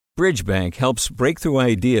Bridgebank helps breakthrough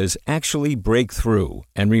ideas actually break through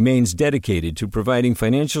and remains dedicated to providing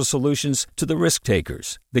financial solutions to the risk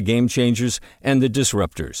takers, the game changers, and the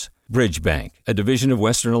disruptors. Bridgebank, a division of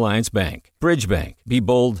Western Alliance Bank. Bridgebank. Be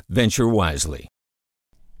bold, venture wisely.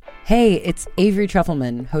 Hey, it's Avery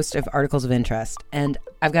Trufelman, host of Articles of Interest, and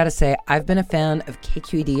I've got to say, I've been a fan of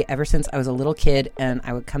KQED ever since I was a little kid, and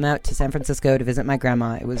I would come out to San Francisco to visit my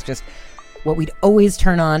grandma. It was just what we'd always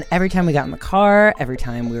turn on every time we got in the car, every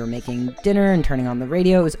time we were making dinner and turning on the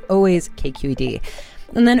radio. It was always KQED.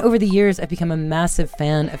 And then over the years, I've become a massive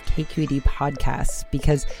fan of KQED podcasts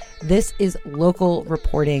because this is local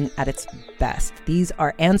reporting at its best. These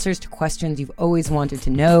are answers to questions you've always wanted to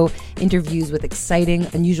know, interviews with exciting,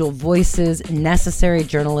 unusual voices, necessary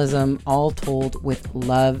journalism, all told with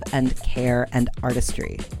love and care and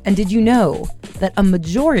artistry. And did you know that a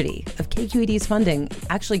majority of KQED's funding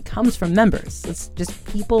actually comes from members? It's just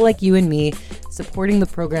people like you and me supporting the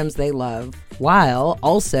programs they love, while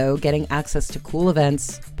also getting access to cool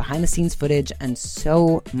events, behind-the-scenes footage, and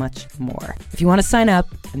so much more. If you want to sign up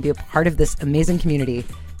and be a part of this amazing community,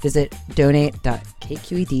 visit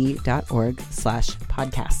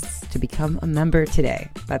donate.kqed.org/podcasts to become a member today.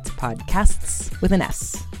 That's podcasts with an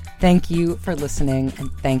S. Thank you for listening, and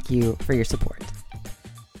thank you for your support.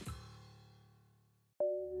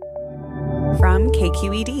 From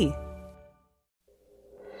KQED.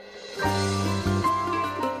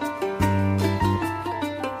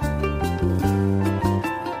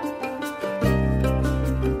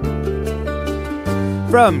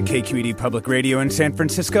 From KQED Public Radio in San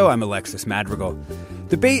Francisco, I'm Alexis Madrigal.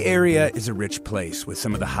 The Bay Area is a rich place with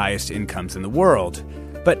some of the highest incomes in the world.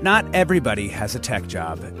 But not everybody has a tech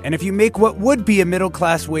job. And if you make what would be a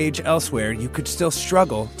middle-class wage elsewhere, you could still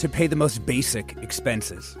struggle to pay the most basic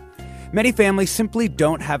expenses. Many families simply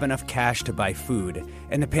don't have enough cash to buy food,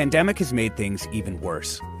 and the pandemic has made things even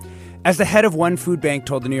worse. As the head of one food bank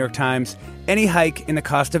told the New York Times, any hike in the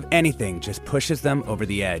cost of anything just pushes them over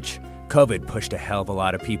the edge. COVID pushed a hell of a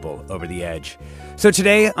lot of people over the edge. So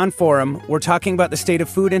today on Forum, we're talking about the state of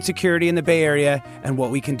food insecurity in the Bay Area and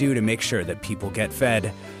what we can do to make sure that people get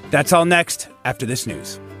fed. That's all next after this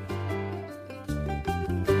news.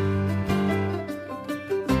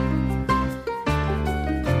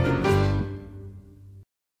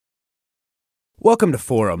 Welcome to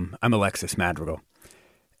Forum. I'm Alexis Madrigal.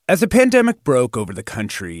 As the pandemic broke over the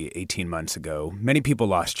country 18 months ago, many people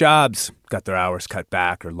lost jobs, got their hours cut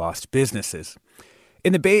back, or lost businesses.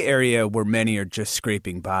 In the Bay Area, where many are just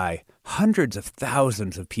scraping by, hundreds of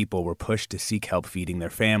thousands of people were pushed to seek help feeding their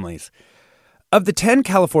families. Of the 10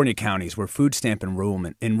 California counties where food stamp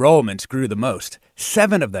enrollments grew the most,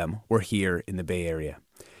 7 of them were here in the Bay Area.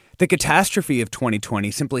 The catastrophe of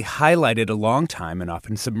 2020 simply highlighted a long time and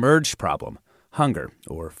often submerged problem: hunger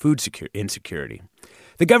or food insecurity.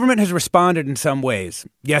 The government has responded in some ways.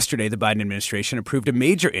 Yesterday, the Biden administration approved a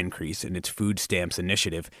major increase in its food stamps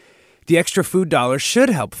initiative. The extra food dollars should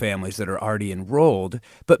help families that are already enrolled,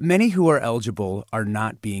 but many who are eligible are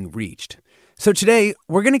not being reached. So today,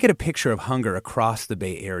 we're going to get a picture of hunger across the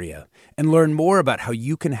Bay Area and learn more about how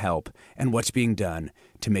you can help and what's being done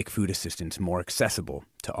to make food assistance more accessible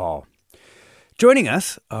to all. Joining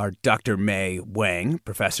us are Dr. May Wang,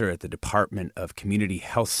 professor at the Department of Community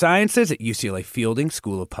Health Sciences at UCLA Fielding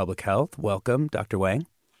School of Public Health. Welcome, Dr. Wang.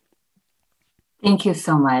 Thank you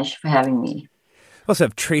so much for having me. We also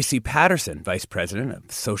have Tracy Patterson, vice president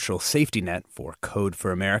of Social Safety Net for Code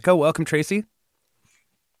for America. Welcome, Tracy.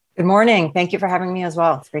 Good morning. Thank you for having me as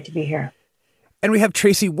well. It's great to be here. And we have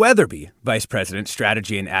Tracy Weatherby, vice president,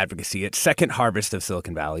 strategy and advocacy at Second Harvest of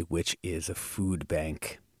Silicon Valley, which is a food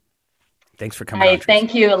bank. Thanks for coming on, Tracy.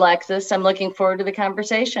 Thank you, Alexis. I'm looking forward to the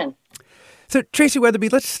conversation. So, Tracy Weatherby,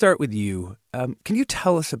 let's start with you. Can you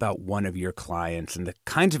tell us about one of your clients and the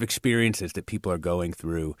kinds of experiences that people are going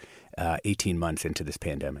through 18 months into this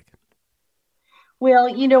pandemic? Well,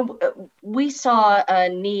 we saw a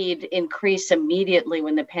need increase immediately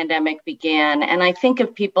when the pandemic began. And I think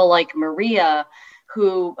of people like Maria,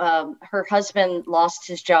 who her husband lost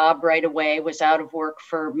his job right away, was out of work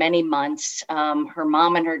for many months. Her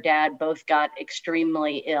mom and her dad both got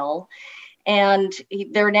extremely ill, and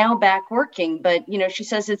they're now back working. But, she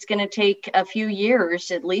says it's going to take a few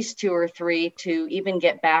years, at least 2 or 3, to even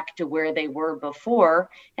get back to where they were before.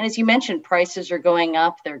 And as you mentioned, prices are going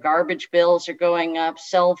up, their garbage bills are going up,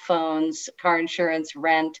 cell phones, car insurance,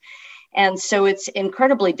 rent. And so it's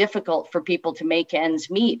incredibly difficult for people to make ends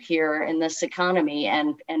meet here in this economy.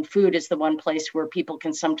 And food is the one place where people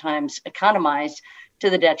can sometimes economize to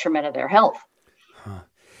the detriment of their health.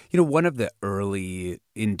 One of the early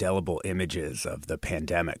indelible images of the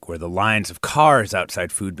pandemic were the lines of cars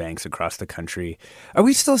outside food banks across the country. Are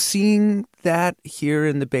we still seeing that here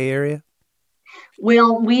in the Bay Area?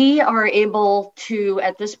 Well, we are able to,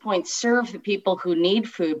 at this point, serve the people who need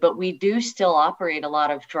food, but we do still operate a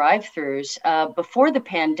lot of drive-throughs. Before the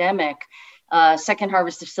pandemic, Second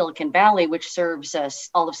Harvest of Silicon Valley, which serves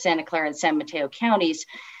all of Santa Clara and San Mateo counties,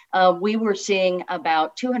 we were seeing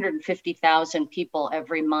about 250,000 people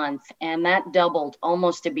every month, and that doubled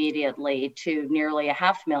almost immediately to nearly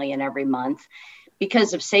 500,000 every month.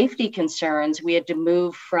 Because of safety concerns, we had to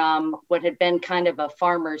move from what had been kind of a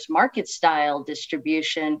farmer's market style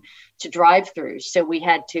distribution to drive-throughs. So we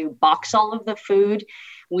had to box all of the food.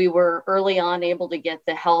 We were early on able to get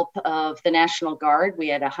the help of the National Guard. We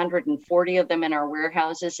had 140 of them in our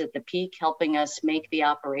warehouses at the peak, helping us make the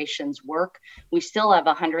operations work. We still have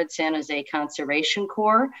 100 San Jose Conservation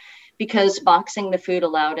Corps, because boxing the food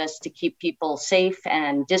allowed us to keep people safe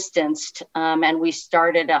and distanced. And we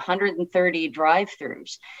started 130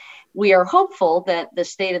 drive-throughs. We are hopeful that the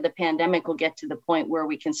state of the pandemic will get to the point where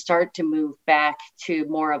we can start to move back to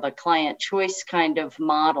more of a client choice kind of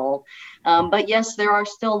model. But yes, there are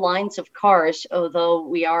still lines of cars, although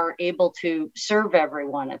we are able to serve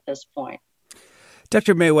everyone at this point.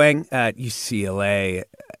 Dr. Mei Wang at UCLA,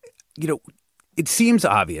 it seems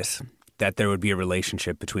obvious that there would be a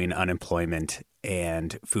relationship between unemployment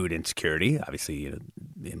and food insecurity. Obviously,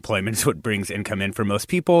 employment is what brings income in for most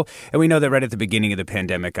people. And we know that right at the beginning of the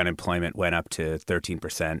pandemic, unemployment went up to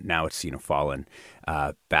 13%. Now it's, fallen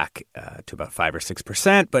back to about 5 or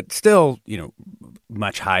 6%, but still,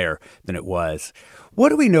 much higher than it was. What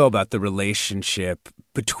do we know about the relationship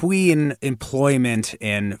between employment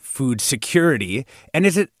and food security? And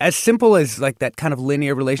is it as simple as like that kind of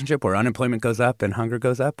linear relationship where unemployment goes up and hunger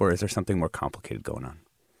goes up, or is there something more complicated going on?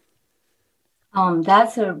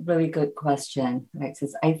 That's a really good question,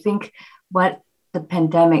 Alexis. I think what the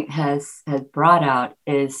pandemic has brought out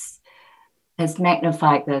has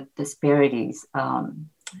magnified the disparities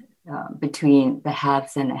between the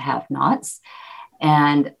haves and the have-nots.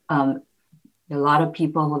 And a lot of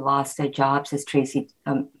people who lost their jobs, as Tracy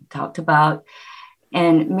talked about.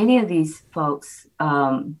 And many of these folks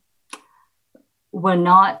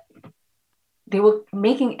they were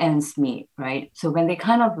making ends meet, right? So when they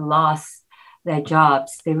kind of lost their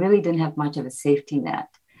jobs, they really didn't have much of a safety net.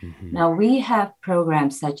 Mm-hmm. Now we have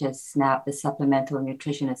programs such as SNAP, the Supplemental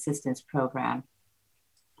Nutrition Assistance Program,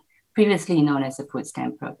 previously known as the Food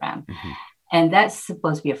Stamp Program. Mm-hmm. And that's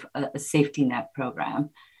supposed to be a safety net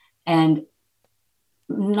program. And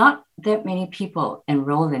not that many people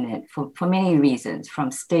enroll in it for many reasons,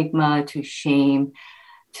 from stigma to shame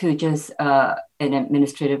to just an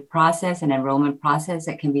administrative process, an enrollment process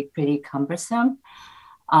that can be pretty cumbersome.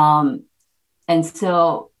 And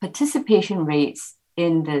so participation rates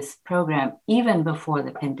in this program, even before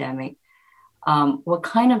the pandemic, were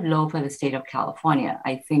kind of low for the state of California.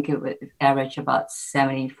 I think it would average about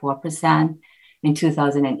 74% in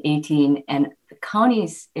 2018. And the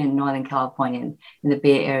counties in Northern California, in the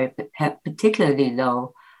Bay Area, have particularly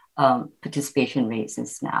low participation rates in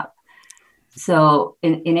SNAP. So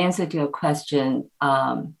in answer to your question,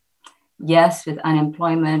 yes, with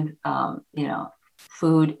unemployment,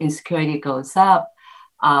 food insecurity goes up,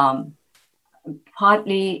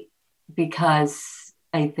 partly because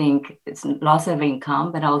I think it's loss of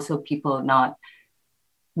income, but also people not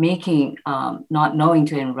knowing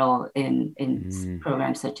to enroll in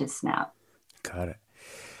programs such as SNAP. Got it.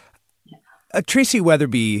 Tracy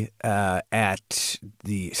Weatherby at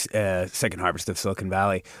the Second Harvest of Silicon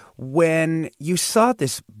Valley, when you saw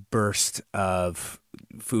this burst of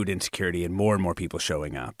food insecurity and more people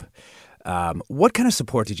showing up, what kind of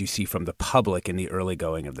support did you see from the public in the early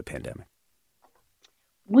going of the pandemic?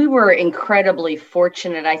 We were incredibly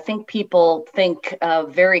fortunate. I think people think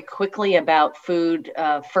very quickly about food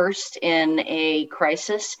first in a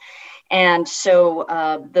crisis. And so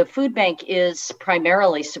the food bank is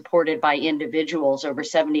primarily supported by individuals. Over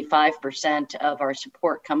 75% of our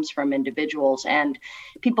support comes from individuals, and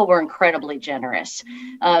people were incredibly generous.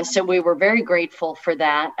 So we were very grateful for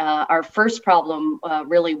that. Our first problem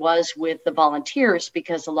really was with the volunteers,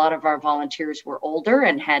 because a lot of our volunteers were older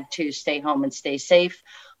and had to stay home and stay safe,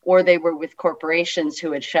 or they were with corporations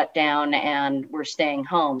who had shut down and were staying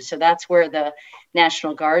home. So that's where the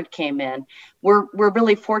National Guard came in. We're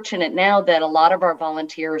really fortunate now that a lot of our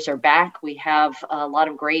volunteers are back. We have a lot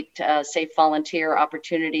of great safe volunteer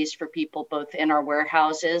opportunities for people both in our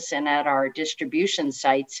warehouses and at our distribution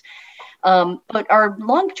sites. But our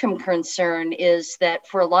long-term concern is that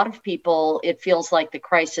for a lot of people, it feels like the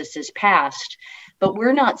crisis is past. but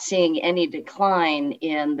we're not seeing any decline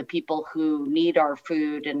in the people who need our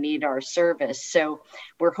food and need our service. So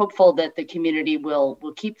we're hopeful that the community will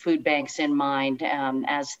keep food banks in mind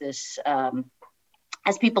as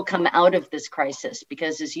people come out of this crisis,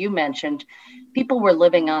 because as you mentioned, people were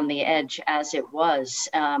living on the edge as it was.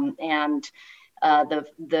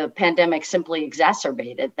 The pandemic simply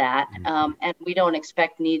exacerbated that. And we don't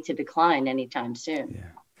expect need to decline anytime soon. Yeah.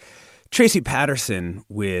 Tracy Patterson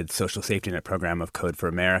with Social Safety Net program of Code for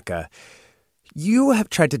America. You have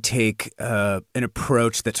tried to take an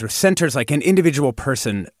approach that sort of centers like an individual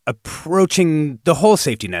person approaching the whole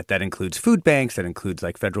safety net. That includes food banks, that includes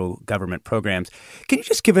like federal government programs. Can you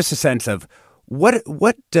just give us a sense of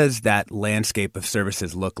what does that landscape of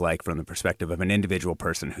services look like from the perspective of an individual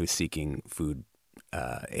person who's seeking food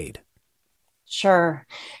aid? Sure.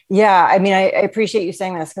 Yeah. I mean, I appreciate you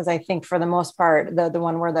saying this, because I think for the most part, the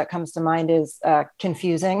one word that comes to mind is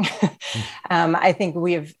confusing. I think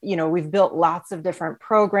we've built lots of different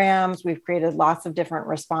programs. We've created lots of different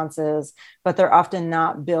responses, but they're often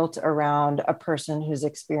not built around a person who's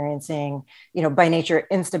experiencing, by nature,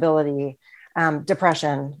 instability,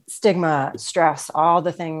 depression, stigma, stress, all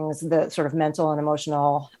the things, the sort of mental and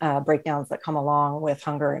emotional breakdowns that come along with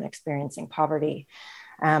hunger and experiencing poverty.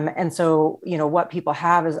 And so, what people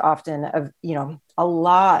have is often, a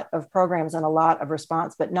lot of programs and a lot of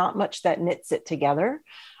response, but not much that knits it together,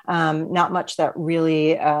 not much that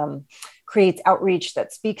really creates outreach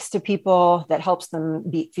that speaks to people, that helps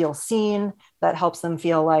them feel seen, that helps them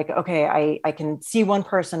feel like, okay, I can see one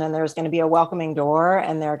person and there's going to be a welcoming door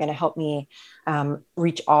and they're going to help me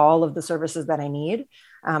reach all of the services that I need.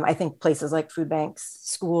 I think places like food banks,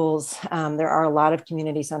 schools, there are a lot of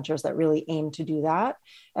community centers that really aim to do that.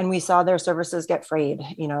 And we saw their services get frayed.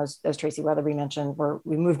 As Tracy Weatherby mentioned,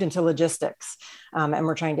 we moved into logistics, and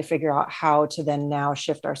we're trying to figure out how to then now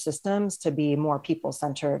shift our systems to be more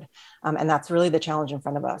people-centered. And that's really the challenge in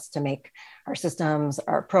front of us, to make our systems,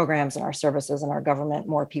 our programs, and our services and our government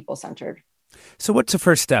more people-centered. So what's the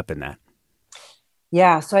first step in that?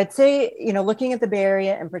 Yeah, so I'd say, looking at the Bay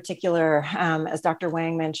Area in particular, as Dr.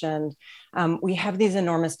 Wang mentioned, we have these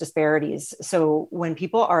enormous disparities. So when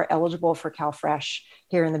people are eligible for CalFresh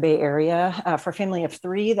here in the Bay Area, for a family of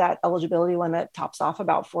 3, that eligibility limit tops off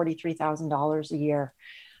about $43,000 a year.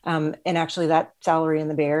 And actually that salary in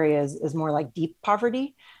the Bay Area is more like deep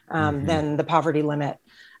poverty than the poverty limit.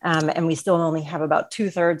 And we still only have about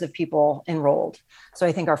 2/3 of people enrolled. So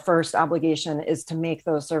I think our first obligation is to make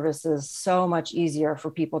those services so much easier for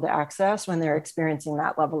people to access when they're experiencing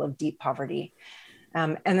that level of deep poverty.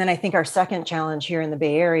 And then I think our second challenge here in the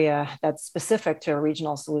Bay Area that's specific to a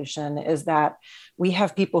regional solution is that we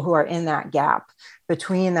have people who are in that gap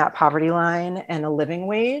between that poverty line and a living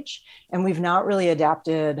wage. And we've not really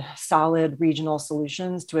adapted solid regional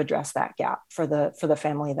solutions to address that gap for the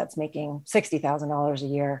family that's making $60,000 a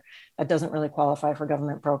year that doesn't really qualify for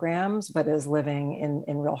government programs, but is living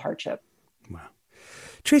in real hardship. Wow.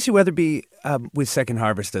 Tracy Weatherby with Second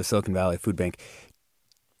Harvest of Silicon Valley Food Bank.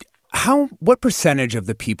 What percentage of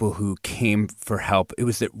the people who came for help,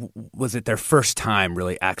 was it their first time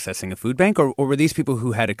really accessing a food bank, or were these people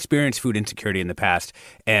who had experienced food insecurity in the past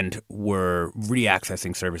and were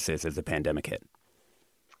re-accessing services as the pandemic hit?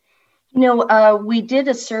 We did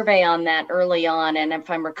a survey on that early on, and if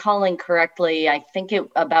I'm recalling correctly, I think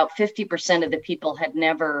about 50% of the people had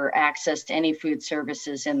never accessed any food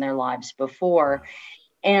services in their lives before.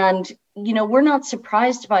 And, we're not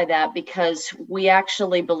surprised by that, because we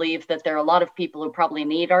actually believe that there are a lot of people who probably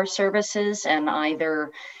need our services and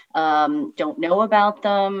either don't know about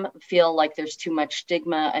them, feel like there's too much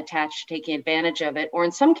stigma attached to taking advantage of it, or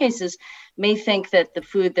in some cases may think that the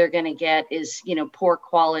food they're going to get is, poor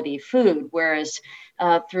quality food, whereas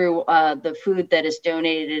through the food that is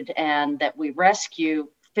donated and that we rescue,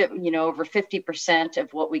 over 50%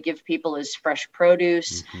 of what we give people is fresh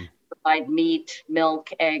produce. Provide meat, milk,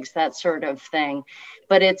 eggs, that sort of thing.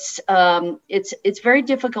 But it's very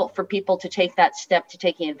difficult for people to take that step to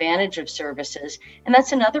taking advantage of services. And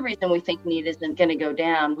that's another reason we think need isn't going to go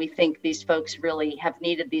down. We think these folks really have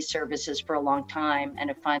needed these services for a long time and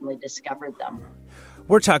have finally discovered them.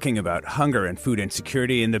 We're talking about hunger and food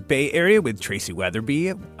insecurity in the Bay Area with Tracy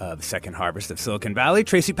Weatherby of Second Harvest of Silicon Valley,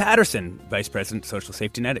 Tracy Patterson, Vice President, Social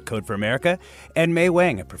Safety Net at Code for America, and May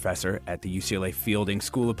Wang, a professor at the UCLA Fielding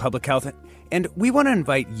School of Public Health. And we want to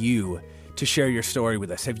invite you to share your story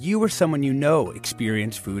with us. Have you or someone you know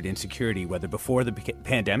experienced food insecurity, whether before the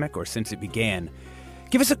pandemic or since it began?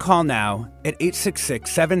 Give us a call now at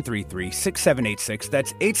 866-733-6786.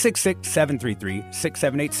 That's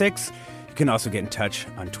 866-733-6786. You can also get in touch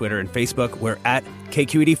on Twitter and Facebook. We're at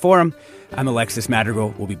KQED Forum. I'm Alexis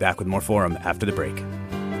Madrigal. We'll be back with more Forum after the break.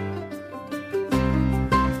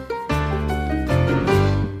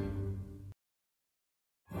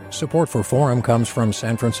 Support for Forum comes from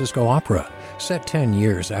San Francisco Opera. Set 10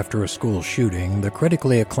 years after a school shooting, the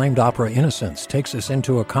critically acclaimed opera Innocence takes us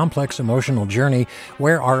into a complex emotional journey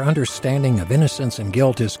where our understanding of innocence and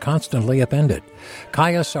guilt is constantly upended.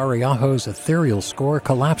 Kaya Sariaho's ethereal score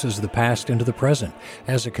collapses the past into the present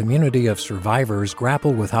as a community of survivors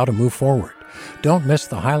grapple with how to move forward. Don't miss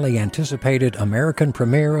the highly anticipated American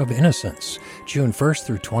premiere of Innocence, June 1st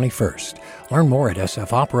through 21st. Learn more at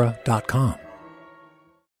sfopera.com.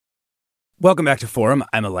 Welcome back to Forum.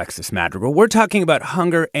 I'm Alexis Madrigal. We're talking about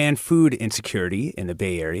hunger and food insecurity in the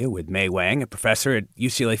Bay Area with May Wang, a professor at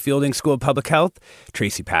UCLA Fielding School of Public Health,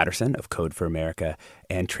 Tracy Patterson of Code for America,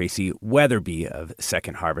 and Tracy Weatherby of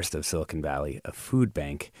Second Harvest of Silicon Valley, a food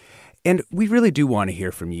bank. And we really do want to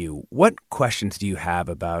hear from you. What questions do you have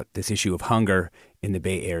about this issue of hunger in the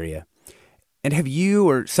Bay Area? And have you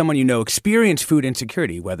or someone you know experienced food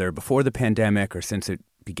insecurity, whether before the pandemic or since it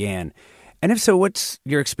began? And if so, what's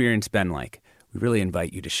your experience been like? We really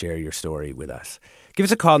invite you to share your story with us. Give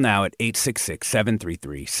us a call now at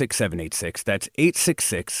 866-733-6786. That's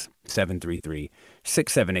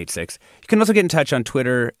 866-733-6786. You can also get in touch on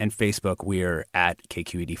Twitter and Facebook. We're at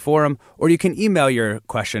KQED Forum. Or you can email your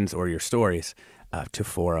questions or your stories to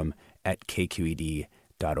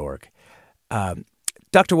forum@kqed.org.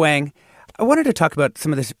 Dr. Wang, I wanted to talk about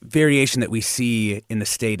some of this variation that we see in the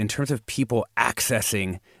state in terms of people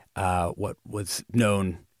accessing what was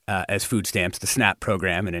known as food stamps, the SNAP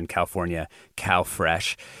program, and in California,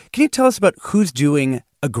 CalFresh. Can you tell us about who's doing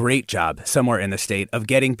a great job somewhere in the state of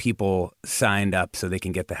getting people signed up so they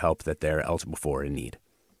can get the help that they're eligible for and need?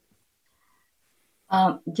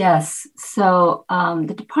 Yes. So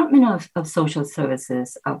the Department of Social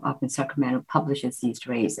Services up in Sacramento publishes these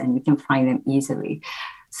rates, and you can find them easily.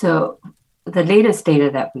 So the latest data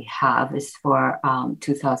that we have is for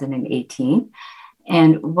 2018.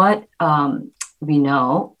 And what we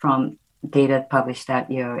know from data published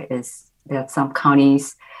that year is there are some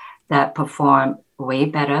counties that perform way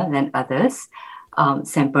better than others.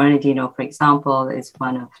 San Bernardino, for example, is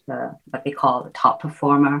one of the what they call the top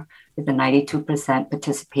performer with a 92%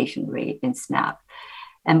 participation rate in SNAP.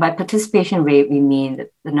 And by participation rate, we mean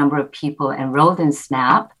the number of people enrolled in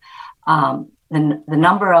SNAP, the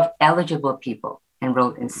number of eligible people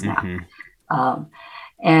enrolled in SNAP.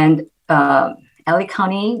 LA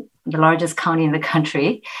County, the largest county in the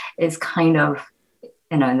country, is kind of,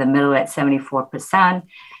 in the middle at 74%.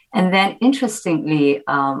 And then interestingly,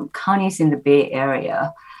 counties in the Bay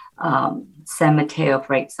Area, San Mateo,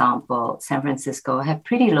 for example, San Francisco, have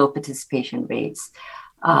pretty low participation rates.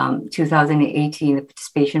 2018, the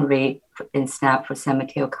participation rate in SNAP for San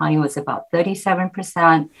Mateo County was about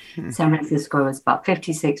 37%. San Francisco was about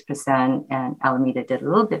 56%, and Alameda did a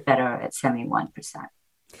little bit better at 71%.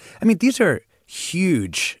 I mean, these are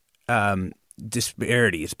huge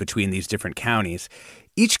disparities between these different counties.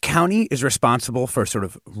 Each county is responsible for sort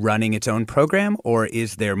of running its own program, or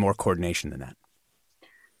is there more coordination than that?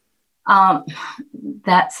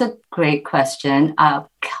 That's a great question.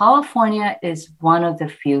 California is one of the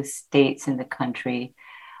few states in the country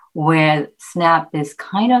where SNAP is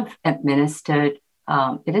kind of administered.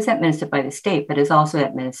 It is administered by the state, but it's also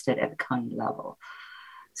administered at the county level.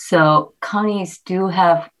 So counties do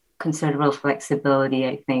have considerable flexibility,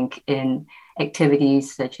 I think, in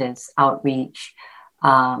activities such as outreach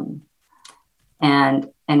and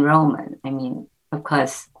enrollment. I mean, of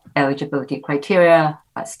course, eligibility criteria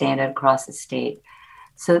are standard across the state.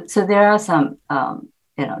 So there are some,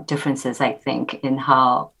 differences, I think, in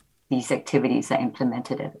how these activities are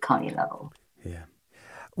implemented at the county level. Yeah.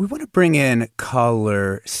 We want to bring in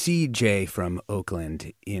caller CJ from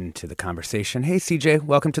Oakland into the conversation. Hey, CJ,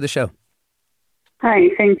 welcome to the show. Hi,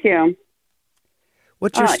 thank you.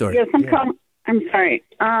 What's your story? Yes, I'm sorry.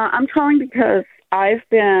 I'm calling because I've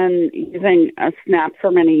been using a SNAP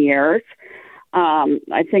for many years.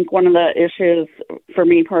 I think one of the issues for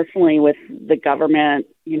me personally with the government,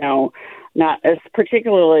 not as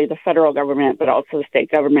particularly the federal government, but also the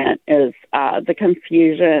state government, is the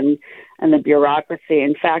confusion and the bureaucracy.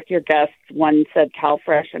 In fact, your guests, one said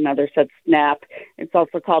CalFresh, another said SNAP. It's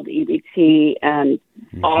also called EBT, and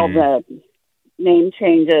all the name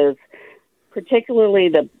changes, particularly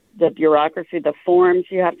the bureaucracy, the forms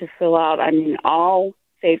you have to fill out. I mean, all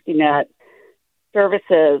safety net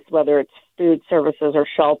services, whether it's food services or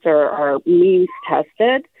shelter, are means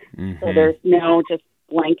tested. So there's no just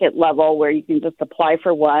blanket level where you can just apply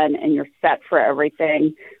for one and you're set for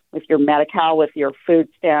everything. with your Medi-Cal, with your food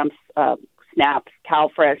stamps, SNAP,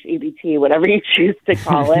 CalFresh, EBT, whatever you choose to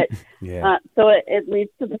call it. So it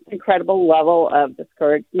leads to this incredible level of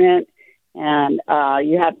discouragement. And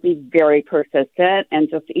you have to be very persistent, and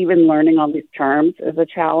just even learning all these terms is a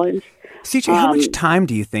challenge. CJ, how much time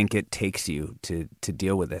do you think it takes you to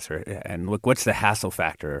deal with this? And look, what's the hassle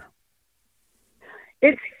factor?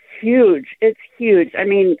 It's huge. It's huge. I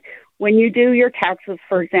mean, when you do your taxes,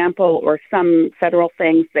 for example, or some federal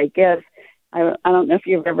things they give, I don't know if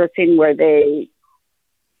you've ever seen where they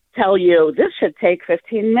tell you this should take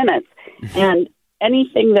 15 minutes. And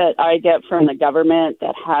anything that I get from the government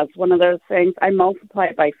that has one of those things, I multiply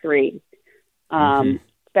it by 3.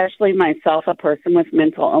 Especially myself, a person with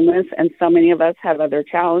mental illness, and so many of us have other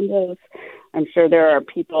challenges. I'm sure there are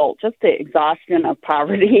people, just the exhaustion of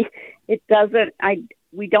poverty.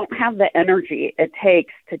 We don't have the energy it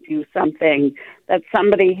takes to do something that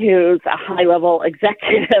somebody who's a high-level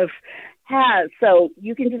executive has. So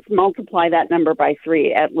you can just multiply that number by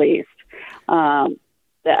 3 at least.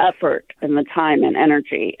 The effort and the time and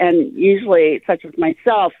energy. And usually, such as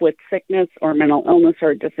myself, with sickness or mental illness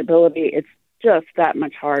or disability, it's just that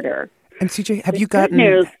much harder. And CJ, have you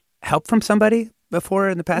gotten help from somebody before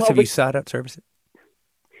in the past? Have you sought out services?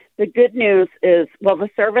 The good news is, the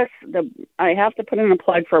service, I have to put in a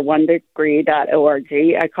plug for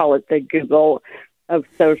onedegree.org. I call it the Google of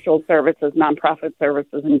social services, nonprofit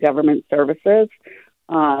services, and government services.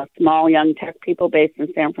 Small young tech people based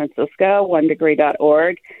in San Francisco,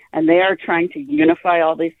 onedegree.org, and they are trying to unify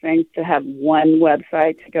all these things to have one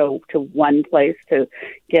website to go to one place to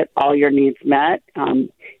get all your needs met.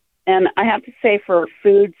 And I have to say, for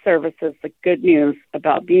food services, the good news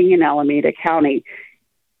about being in Alameda County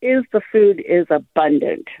is the food is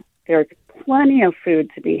abundant. There's plenty of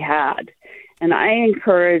food to be had, and I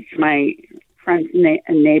encourage my friends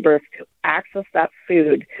and neighbors to access that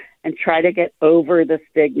food and try to get over the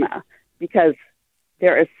stigma, because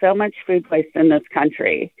there is so much food waste in this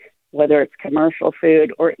country, whether it's commercial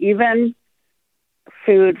food or even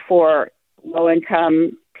food for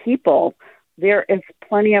low-income people. There is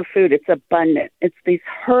plenty of food. It's abundant. It's these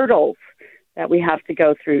hurdles that we have to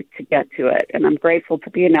go through to get to it. And I'm grateful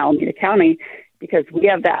to be in Alameda County because we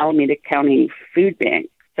have the Alameda County Food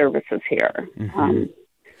Bank services here.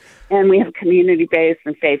 And we have community-based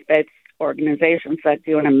and faith-based organizations that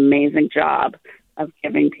do an amazing job of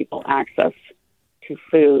giving people access to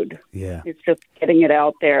food. Yeah. It's just getting it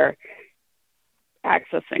out there,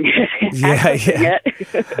 accessing it.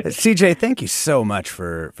 CJ, thank you so much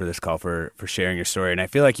for this call, for sharing your story. And I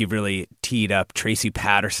feel like you've really teed up Tracy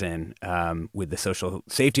Patterson with the social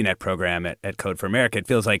safety net program at Code for America. It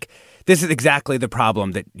feels like this is exactly the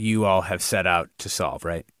problem that you all have set out to solve,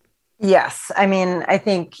 right? Yes. I mean, I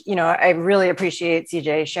think, I really appreciate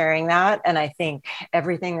CJ sharing that. And I think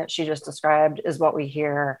everything that she just described is what we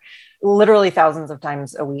hear literally thousands of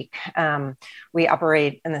times a week. We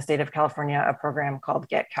operate in the state of California a program called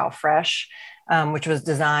Get CalFresh, which was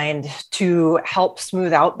designed to help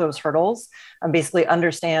smooth out those hurdles and basically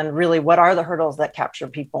understand really what are the hurdles that capture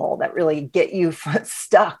people, that really get you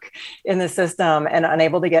stuck in the system and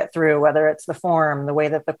unable to get through, whether it's the form, the way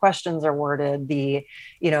that the questions are worded,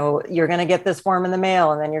 you're going to get this form in the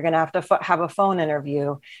mail and then you're going to have to have a phone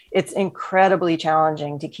interview. It's incredibly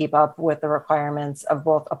challenging to keep up with the requirements of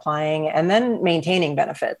both applying and then maintaining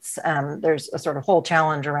benefits. There's a sort of whole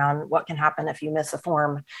challenge around what can happen if you miss a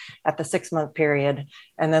form at the 6-month period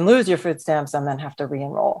and then lose your food stamps and then have to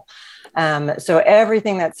re-enroll. So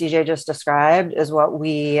everything that CJ just described is what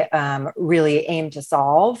we really aim to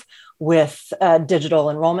solve with digital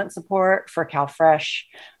enrollment support for CalFresh.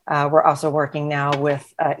 We're also working now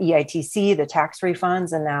with EITC, the tax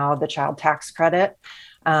refunds, and now the child tax credit,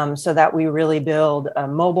 so that we really build a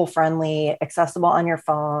mobile-friendly, accessible on your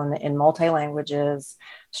phone in multi-languages,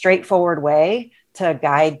 straightforward way to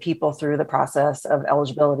guide people through the process of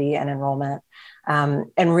eligibility and enrollment.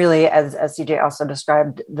 And really, as CJ also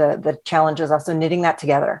described, the challenge is also knitting that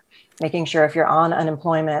together, making sure if you're on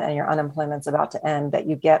unemployment and your unemployment's about to end, that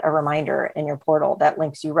you get a reminder in your portal that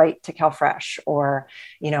links you right to CalFresh, or,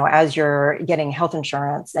 as you're getting health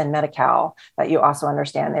insurance and Medi-Cal, that you also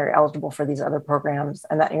understand they're eligible for these other programs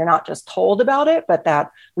and that you're not just told about it, but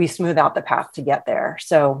that we smooth out the path to get there.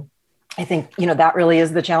 So I think, that really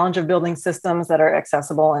is the challenge of building systems that are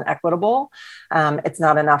accessible and equitable. It's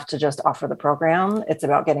not enough to just offer the program. It's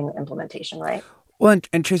about getting the implementation right. Well,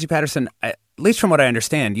 and Tracy Patterson, at least from what I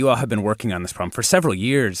understand, you all have been working on this problem for several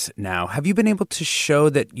years now. Have you been able to show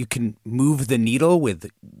that you can move the needle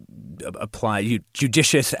with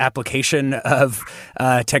judicious application of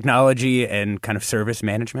technology and kind of service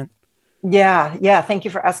management? Yeah. Thank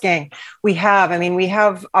you for asking. We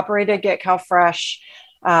have operated Get Cal Fresh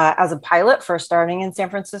as a pilot, first starting in San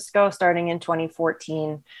Francisco, starting in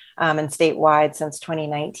 2014, and statewide since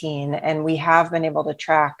 2019. And we have been able to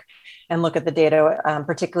track and look at the data,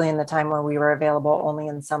 particularly in the time where we were available only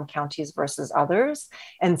in some counties versus others,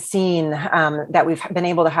 and seen that we've been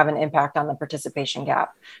able to have an impact on the participation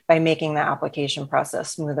gap by making the application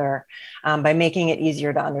process smoother, by making it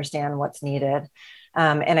easier to understand what's needed.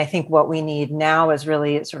 And I think what we need now is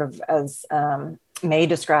really sort of, as May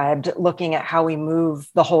described, looking at how we move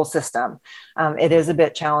the whole system. It is a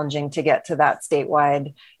bit challenging to get to that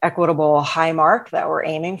statewide equitable high mark that we're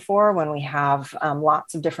aiming for when we have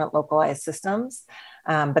lots of different localized systems.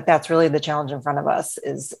 But that's really the challenge in front of us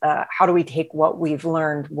is how do we take what we've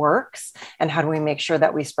learned works and how do we make sure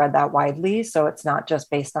that we spread that widely so it's not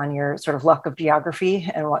just based on your sort of luck of geography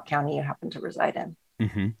and what county you happen to reside in.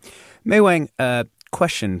 Mm-hmm. Mei Wang,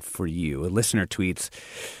 question for you. A listener tweets,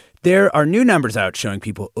 there are new numbers out showing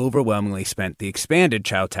people overwhelmingly spent the expanded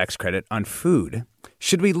child tax credit on food.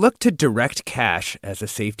 Should we look to direct cash as a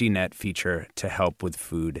safety net feature to help with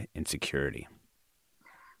food insecurity?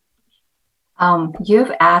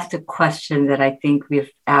 You've asked a question that I think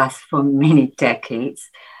we've asked for many decades.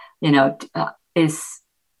 Is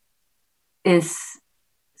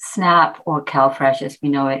SNAP or CalFresh, as we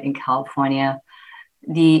know it in California,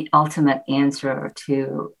 the ultimate answer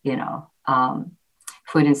to,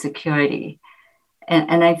 food insecurity?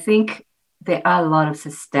 And I think there are a lot of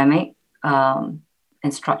systemic and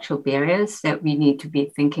structural barriers that we need to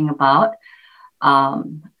be thinking about. I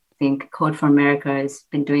think Code for America has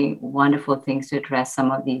been doing wonderful things to address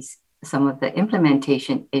some of the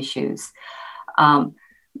implementation issues.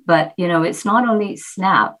 But, it's not only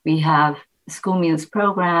SNAP. We have the school meals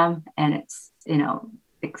program, and it's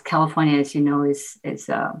California, as you know,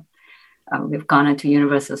 we've gone into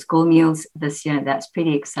universal school meals this year, and that's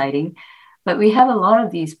pretty exciting. But we have a lot of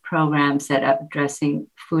these programs that are addressing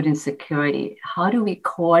food insecurity. How do we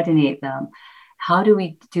coordinate them? How do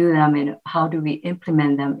we do them, and how do we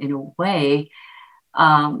implement them in a way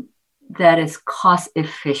that is cost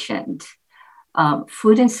efficient?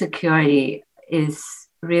 Food insecurity is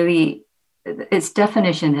really, its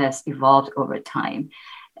definition has evolved over time.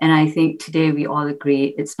 And I think today we all agree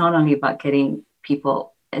it's not only about getting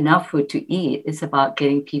people enough food to eat, it's about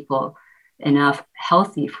getting people enough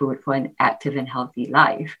healthy food for an active and healthy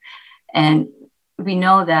life. And we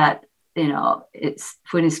know that, it's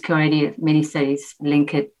food insecurity, many studies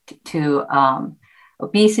link it to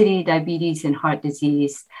obesity, diabetes, and heart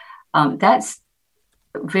disease. That's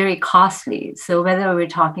very costly. So whether we're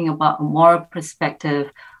talking about a moral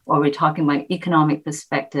perspective or we're talking about an economic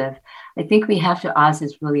perspective, I think we have to ask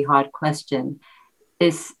this really hard question.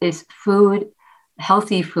 Is food,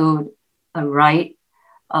 healthy food, a right,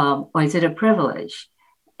 or is it a privilege?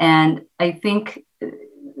 And I think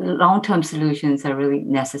long-term solutions are really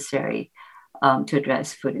necessary to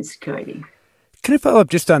address food insecurity. Can I follow up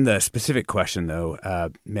just on the specific question, though,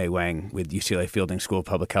 Mei Wang with UCLA Fielding School of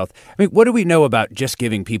Public Health? I mean, what do we know about just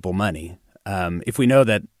giving people money? If we know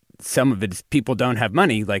that some of it is people don't have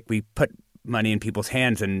money, like we put money in people's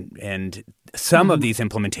hands and some of these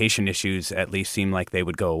implementation issues at least seem like they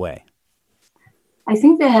would go away. I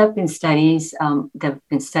think there have been studies,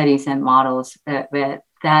 and models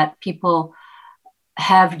that people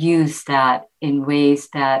have used that in ways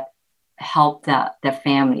that help their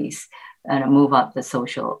families move up the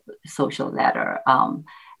social ladder.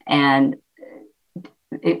 And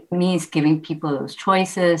it means giving people those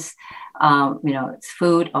choices. It's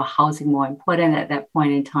food or housing more important at that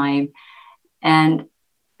point in time. And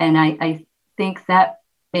I think that,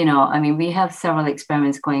 we have several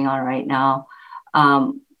experiments going on right now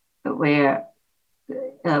where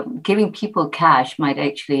giving people cash might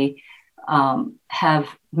actually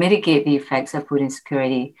mitigate the effects of food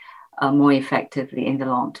insecurity more effectively in the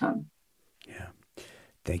long term. Yeah.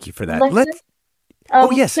 Thank you for that.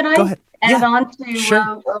 Yes, go ahead. Add on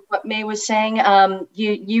to what May was saying.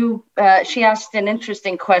 She asked an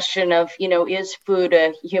interesting question of, is food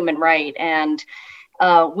a human right? And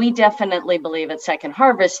we definitely believe at Second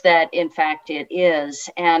Harvest that, in fact, it is.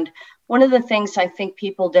 And one of the things I think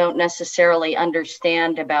people don't necessarily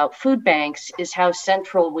understand about food banks is how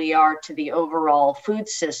central we are to the overall food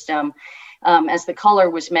system. As the caller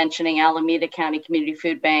was mentioning, Alameda County Community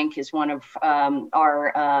Food Bank is one of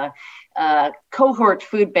our cohort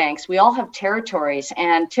food banks. We all have territories,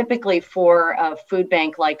 and typically for a food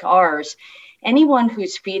bank like ours, anyone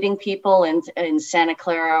who's feeding people in Santa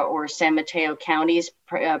Clara or San Mateo counties,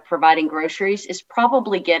 providing groceries, is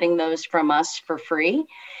probably getting those from us for free.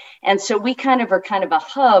 And so we are kind of a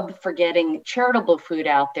hub for getting charitable food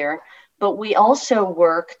out there. But we also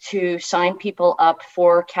work to sign people up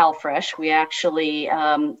for CalFresh. We actually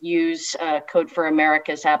use Code for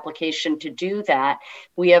America's application to do that.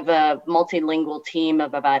 We have a multilingual team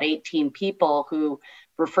of about 18 people who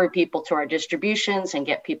refer people to our distributions and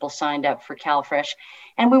get people signed up for CalFresh.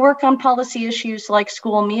 And we work on policy issues like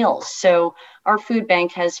school meals. So our food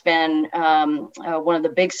bank has been one of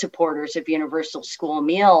the big supporters of universal school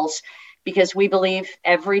meals, because we believe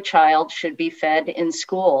every child should be fed in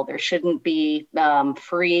school. There shouldn't be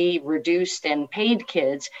free, reduced, and paid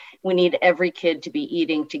kids. We need every kid to be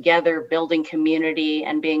eating together, building community,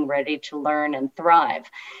 and being ready to learn and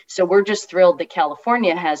thrive. So we're just thrilled that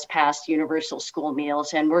California has passed universal school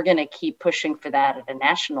meals, and we're going to keep pushing for that at a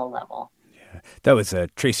national level. That was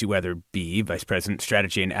Tracy Weatherby, Vice President,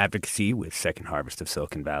 Strategy and Advocacy with Second Harvest of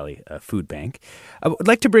Silicon Valley Food Bank. I would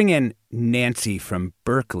like to bring in Nancy from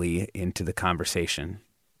Berkeley into the conversation.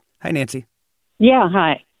 Hi, Nancy. Yeah,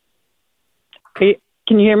 hi. Can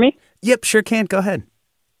you hear me? Yep, sure can. Go ahead.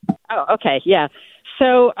 Oh, okay, yeah.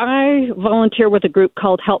 So I volunteer with a group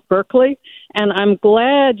called Help Berkeley, and I'm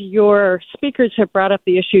glad your speakers have brought up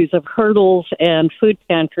the issues of hurdles and food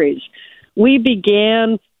pantries. We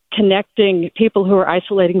began connecting people who are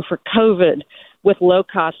isolating for COVID with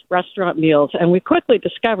low-cost restaurant meals. And we quickly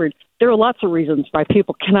discovered there are lots of reasons why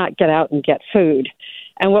people cannot get out and get food.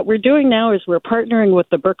 And what we're doing now is we're partnering with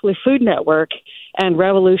the Berkeley Food Network and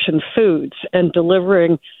Revolution Foods and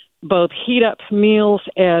delivering both heat-up meals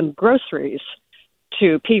and groceries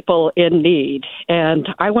to people in need. And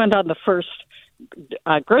I went on the first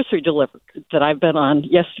grocery delivery that I've been on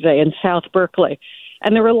yesterday in South Berkeley.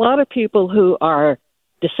 And there were a lot of people who are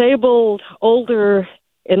disabled, older,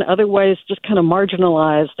 in other ways just kind of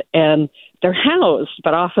marginalized, and they're housed,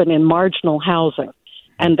 but often in marginal housing.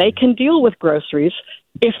 And they can deal with groceries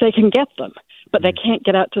if they can get them, but they can't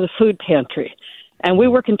get out to the food pantry. And we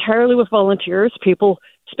work entirely with volunteers. People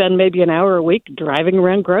spend maybe an hour a week driving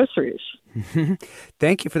around groceries.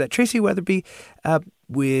 Thank you for that. Tracy Weatherby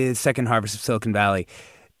with Second Harvest of Silicon Valley.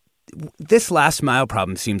 This last mile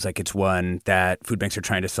problem seems like it's one that food banks are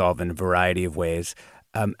trying to solve in a variety of ways.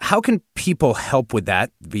 How can people help with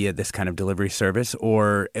that via this kind of delivery service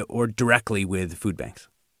or directly with food banks?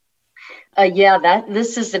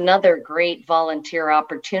 This is another great volunteer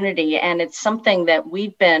opportunity, and it's something that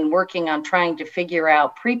we've been working on trying to figure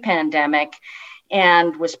out pre-pandemic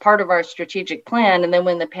and was part of our strategic plan. And then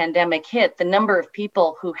when the pandemic hit, the number of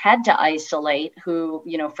people who had to isolate, who,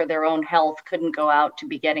 for their own health couldn't go out to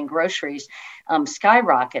be getting groceries,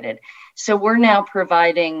 skyrocketed. So we're now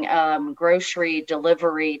providing grocery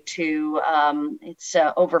delivery to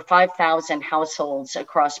over 5,000 households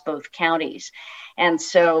across both counties. And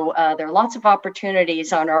so there are lots of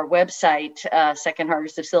opportunities on our website, Second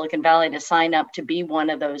Harvest of Silicon Valley, to sign up to be one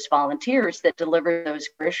of those volunteers that deliver those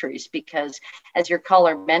groceries. Because as your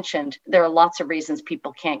caller mentioned, there are lots of reasons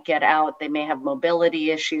people can't get out. They may have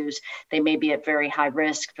mobility issues. They may be at very high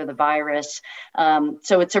risk for the virus.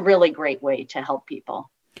 So it's a really great way to help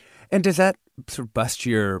people. And does that sort of bust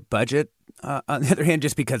your budget? On the other hand,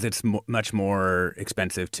 just because it's much more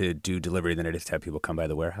expensive to do delivery than it is to have people come by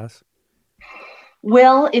the warehouse?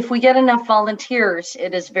 Well, if we get enough volunteers,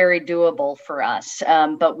 it is very doable for us.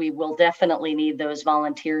 But we will definitely need those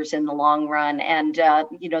volunteers in the long run. And,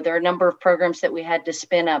 there are a number of programs that we had to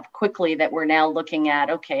spin up quickly that we're now looking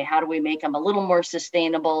at, okay, how do we make them a little more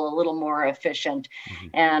sustainable, a little more efficient? Mm-hmm.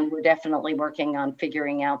 And we're definitely working on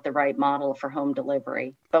figuring out the right model for home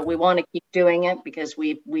delivery. But we want to keep doing it because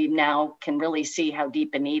we now can really see how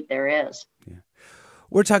deep a need there is. Yeah.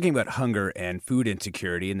 We're talking about hunger and food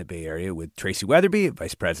insecurity in the Bay Area with Tracy Weatherby,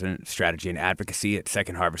 Vice President, Strategy and Advocacy at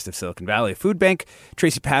Second Harvest of Silicon Valley Food Bank,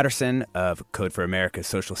 Tracy Patterson of Code for America's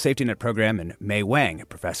Social Safety Net Program, and May Wang, a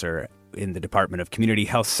professor in the Department of Community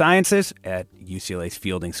Health Sciences at UCLA's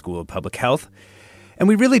Fielding School of Public Health. And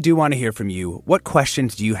we really do want to hear from you. What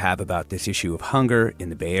questions do you have about this issue of hunger in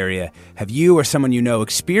the Bay Area? Have you or someone you know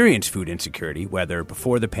experienced food insecurity, whether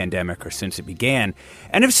before the pandemic or since it began?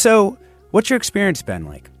 And if so, what's your experience been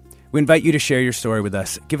like? We invite you to share your story with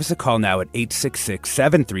us. Give us a call now at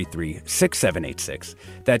 866-733-6786.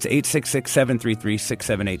 That's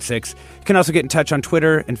 866-733-6786. You can also get in touch on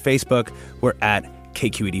Twitter and Facebook. We're at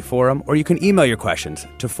KQED Forum, or you can email your questions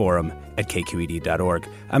to forum@kqed.org.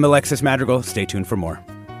 I'm Alexis Madrigal. Stay tuned for more.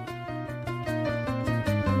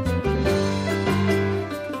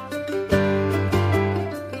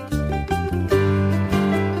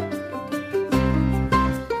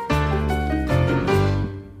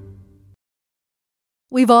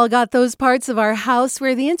 We've all got those parts of our house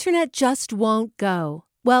where the internet just won't go.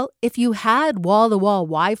 Well, if you had wall-to-wall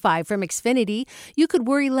Wi-Fi from Xfinity, you could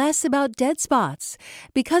worry less about dead spots.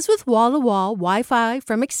 Because with wall-to-wall Wi-Fi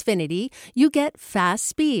from Xfinity, you get fast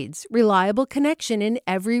speeds, reliable connection in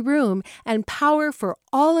every room, and power for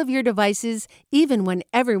all of your devices, even when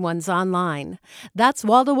everyone's online. That's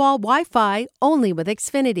wall-to-wall Wi-Fi only with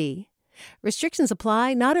Xfinity. Restrictions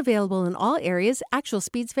apply, not available in all areas. Actual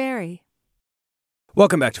speeds vary.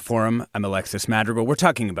 Welcome back to Forum. I'm Alexis Madrigal. We're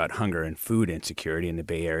talking about hunger and food insecurity in the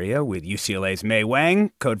Bay Area with UCLA's Mei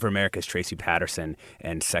Wang, Code for America's Tracy Patterson,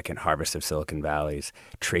 and Second Harvest of Silicon Valley's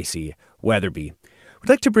Tracy Weatherby. We'd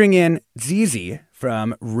like to bring in Zizi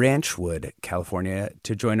from Ranchwood, California,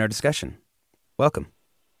 to join our discussion. Welcome.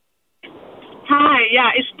 Hi,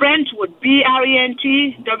 yeah, it's Brentwood,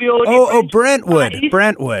 Brentwood. Oh, Brentwood.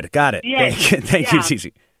 Brentwood. Got it. Yes. Thank you,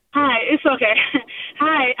 Zizi. Hi, it's okay.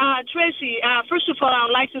 Hi, Tracy. First of all, I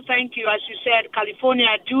would like to thank you. As you said, California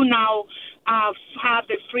do now have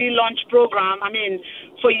the free lunch program. I mean,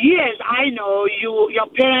 for years, I know your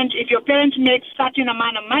parents, if your parents make certain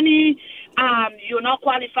amount of money, you're not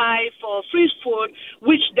qualified for free food,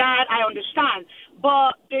 which that I understand.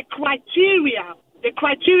 But the criteria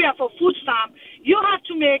for food stamp, you have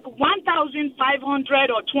to make $1,500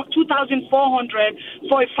 or $2,400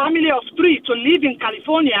 for a family of three to live in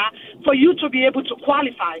California for you to be able to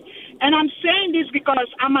qualify. And I'm saying this because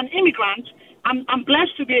I'm an immigrant. I'm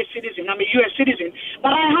blessed to be a citizen. I'm a U.S. citizen.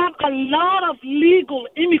 But I have a lot of legal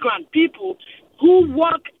immigrant people who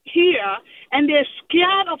work here, and they're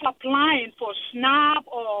scared of applying for SNAP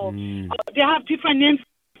or they have different names,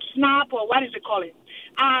 SNAP or what is it called?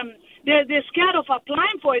 They're scared of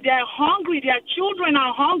applying for it. They're hungry. Their children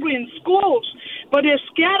are hungry in schools, but they're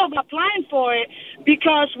scared of applying for it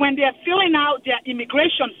because when they're filling out their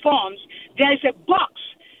immigration forms, there is a box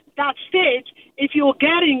that states if you're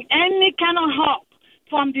getting any kind of help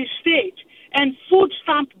from the state, and food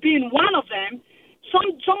stamp being one of them,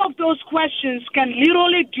 some of those questions can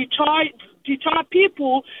literally deter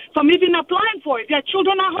people from even applying for it. Their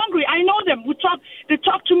children are hungry. I know them. They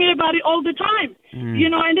talk to me about it all the time. You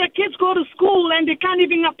know, and their kids go to school and they can't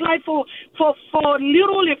even apply for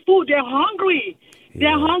literally food. They're hungry.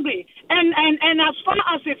 They're hungry. And as far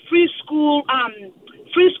as the free school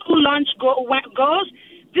lunch goes,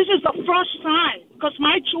 this is the first time, because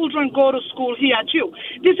my children go to school here too.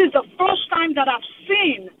 This is the first time that I've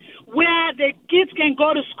seen where the kids can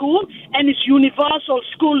go to school and it's universal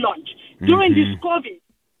school lunch. During this COVID,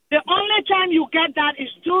 the only time you get that is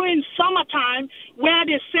during summertime where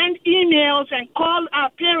they send emails and call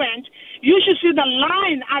our parents. You should see the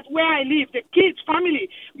line at where I live, the kids' family,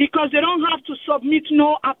 because they don't have to submit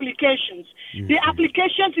no applications. The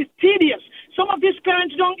applications is tedious. Some of these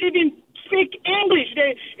parents don't even speak English.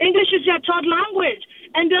 English is their third language.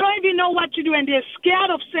 And they don't even know what to do, and they're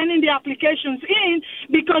scared of sending the applications in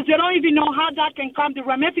because they don't even know how that can come, the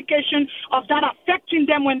ramification of that affecting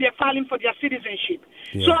them when they're filing for their citizenship.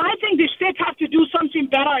 Yeah. So I think the state has to do something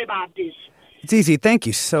better about this. Zizi, thank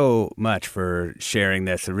you so much for sharing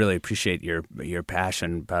this. I really appreciate your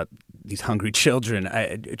passion about these hungry children.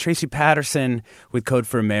 Tracy Patterson with Code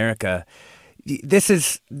for America,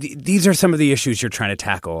 these are some of the issues you're trying to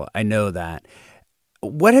tackle. I know that.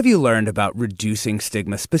 What have you learned about reducing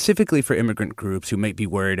stigma specifically for immigrant groups who might be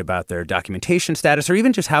worried about their documentation status or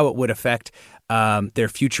even just how it would affect their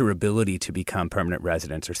future ability to become permanent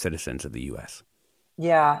residents or citizens of the U.S.?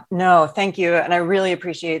 Yeah, no, thank you. And I really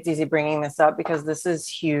appreciate Zizi bringing this up because this is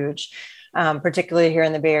huge, particularly here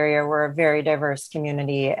in the Bay Area. We're a very diverse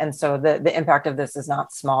community. And so the impact of this is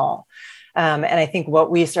not small. And I think what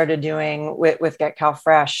we started doing with Get Cal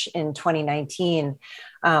Fresh in 2019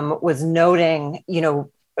 was noting,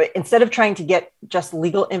 instead of trying to get just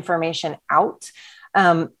legal information out,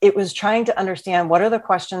 it was trying to understand what are the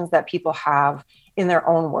questions that people have in their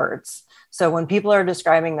own words. So when people are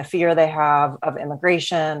describing the fear they have of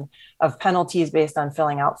immigration, of penalties based on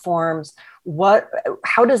filling out forms,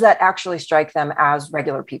 how does that actually strike them as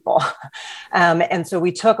regular people? And so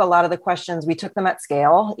we took a lot of the questions, we took them at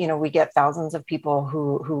scale. We get thousands of people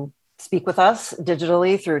who speak with us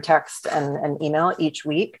digitally through text and email each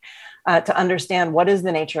week to understand what is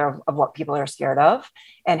the nature of what people are scared of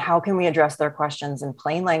and how can we address their questions in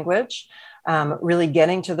plain language, really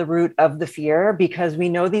getting to the root of the fear, because we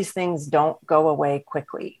know these things don't go away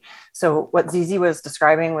quickly. So what Zizi was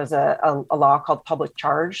describing was a law called public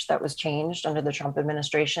charge that was changed under the Trump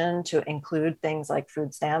administration to include things like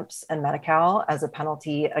food stamps and Medi-Cal as a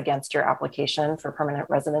penalty against your application for permanent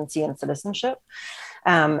residency and citizenship.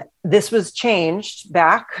 This was changed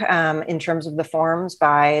back in terms of the forms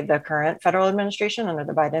by the current federal administration under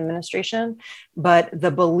the Biden administration, but the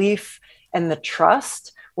belief and the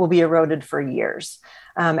trust will be eroded for years.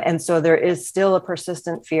 And so there is still a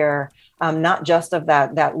persistent fear, not just of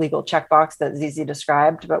that legal checkbox that Zizi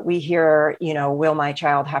described, but we hear, will my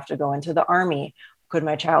child have to go into the Army? Could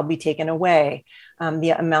my child be taken away?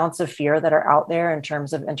 The amounts of fear that are out there in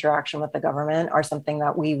terms of interaction with the government are something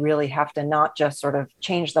that we really have to not just sort of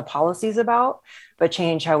change the policies about, but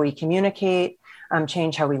change how we communicate,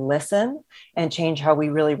 change how we listen, and change how we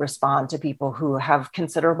really respond to people who have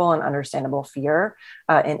considerable and understandable fear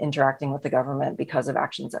in interacting with the government because of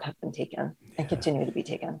actions that have been taken and continue to be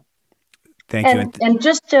taken. Thank you. And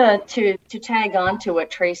just to tag on to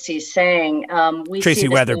what Tracy's saying, Tracy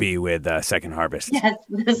Weatherby with Second Harvest. Yes,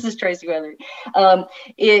 this is Tracy Weatherby.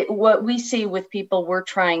 What we see with people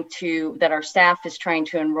that our staff is trying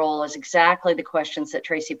to enroll is exactly the questions that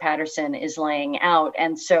Tracy Patterson is laying out.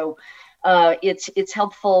 And so it's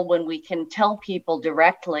helpful when we can tell people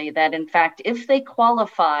directly that, in fact, if they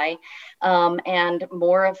qualify, and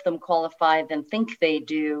more of them qualify than think they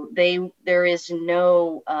do, there is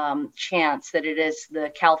no chance that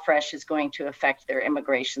the CalFresh is going to affect their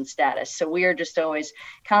immigration status. So we are just always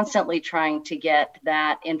constantly trying to get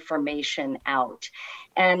that information out.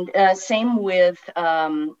 And same with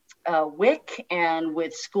WIC and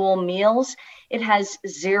with school meals, it has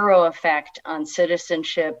zero effect on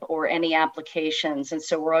citizenship or any applications. And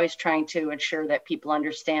so we're always trying to ensure that people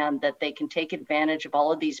understand that they can take advantage of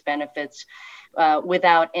all of these benefits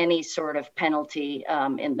without any sort of penalty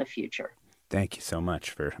in the future. Thank you so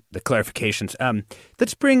much for the clarifications.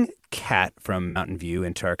 Let's bring Kat from Mountain View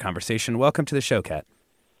into our conversation. Welcome to the show, Kat.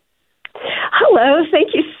 Hello.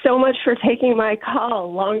 Thank you so much for taking my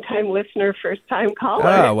call. Long-time listener, first-time caller.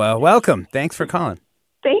 Oh, well, welcome. Thanks for calling.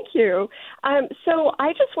 Thank you. So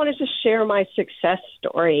I just wanted to share my success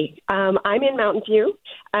story. I'm in Mountain View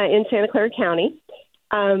in Santa Clara County,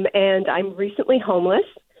 and I'm recently homeless,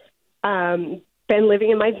 been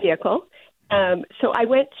living in my vehicle. So I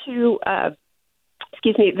went to,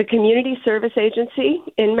 the Community Service Agency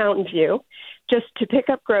in Mountain View just to pick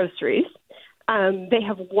up groceries. They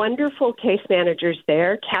have wonderful case managers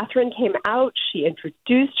there. Catherine came out. She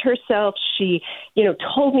introduced herself. She,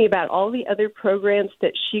 told me about all the other programs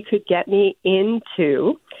that she could get me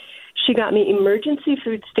into. She got me emergency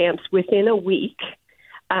food stamps within a week.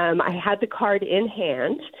 I had the card in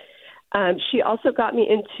hand. She also got me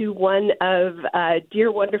into one of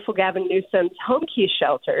dear, wonderful Gavin Newsom's home key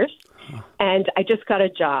shelters, and I just got a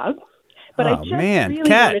job. But I just really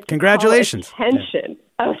Kat, wanted to congratulations. call attention.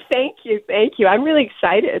 Oh, thank you. I'm really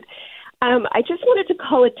excited. I just wanted to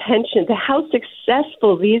call attention to how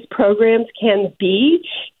successful these programs can be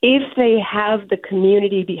if they have the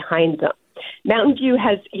community behind them. Mountain View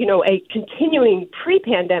has, a continuing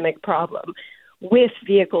pre-pandemic problem with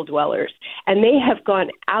vehicle dwellers, and they have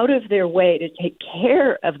gone out of their way to take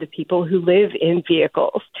care of the people who live in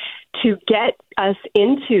vehicles to get us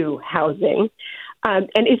into housing. And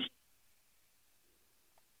it's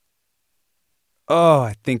Oh,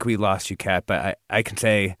 I think we lost you, Kat, but I can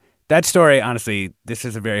say that story, honestly, this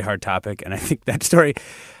is a very hard topic, and I think that story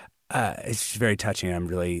is very touching. I'm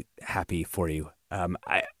really happy for you.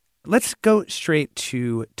 Let's go straight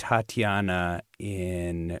to Tatiana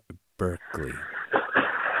in Berkeley.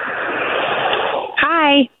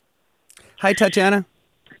 Hi. Hi, Tatiana.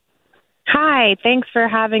 Hi. Thanks for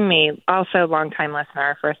having me. Also, long-time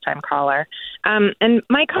listener, first-time caller. And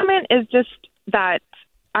my comment is just that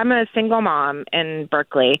I'm a single mom in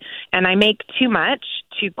Berkeley, and I make too much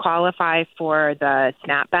to qualify for the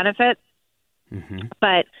SNAP benefits. Mm-hmm.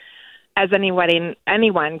 But as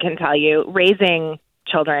anyone can tell you, raising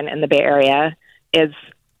children in the Bay Area is,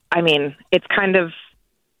 it's kind of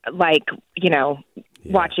like,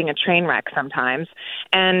 watching a train wreck sometimes.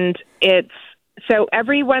 And so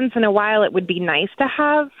every once in a while, it would be nice to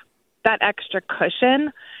have that extra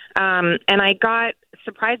cushion. And I got,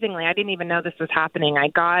 surprisingly, I didn't even know this was happening. I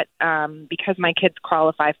got, because my kids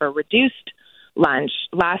qualify for reduced lunch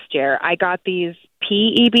last year, I got these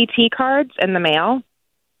PEBT cards in the mail.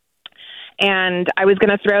 And I was going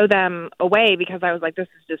to throw them away because I was like, this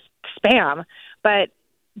is just spam. But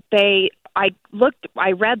I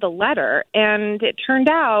read the letter, and it turned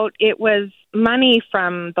out it was money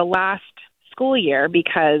from the last school year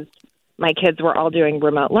because my kids were all doing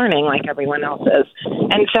remote learning like everyone else is.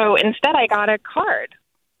 And so instead I got a card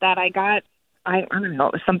that I got, I don't know,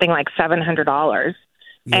 it was something like $700.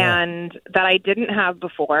 Yeah. And that I didn't have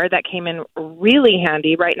before, that came in really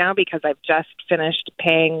handy right now because I've just finished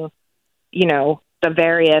paying, the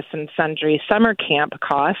various and sundry summer camp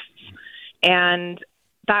costs. And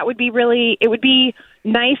that would be it would be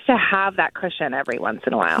nice to have that cushion every once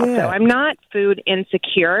in a while. Yeah. So I'm not food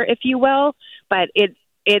insecure, if you will, but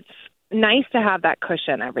it's nice to have that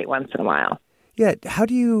cushion every once in a while. Yeah. How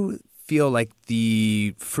do you feel like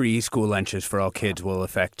the free school lunches for all kids will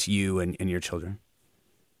affect you and your children?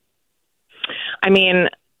 I mean,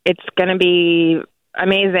 it's going to be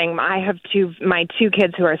amazing. I have my two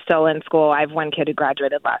kids who are still in school. I have one kid who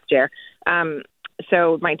graduated last year.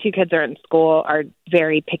 So my two kids are in school, are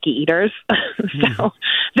very picky eaters. So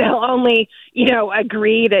they'll only,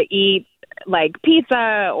 agree to eat like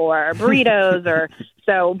pizza or burritos or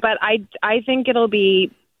so. But I think it'll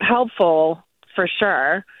be helpful for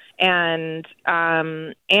sure. And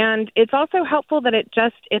it's also helpful that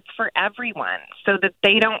it's for everyone so that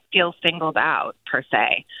they don't feel singled out per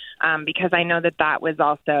se. Because I know that was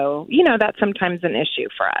also, that's sometimes an issue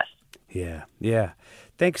for us. Yeah. Yeah.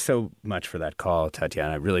 Thanks so much for that call,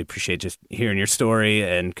 Tatiana. I really appreciate just hearing your story,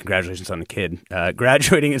 and congratulations on the kid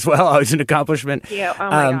graduating as well. Always an accomplishment. Thank you. Oh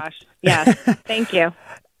my gosh. Yes. Thank you.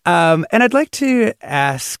 And I'd like to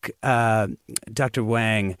ask Dr.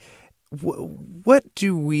 Wang, what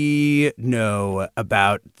do we know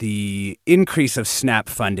about the increase of SNAP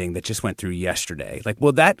funding that just went through yesterday? Like,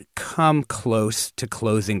 will that come close to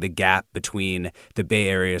closing the gap between the Bay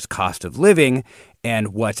Area's cost of living and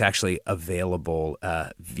what's actually available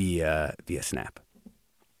via SNAP?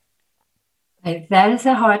 That is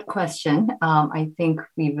a hard question. I think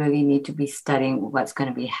we really need to be studying what's going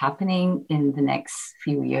to be happening in the next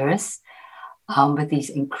few years with these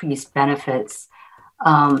increased benefits.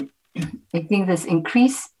 I think this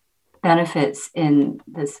increased benefits in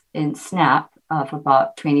SNAP of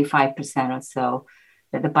about 25% or so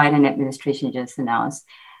that the Biden administration just announced.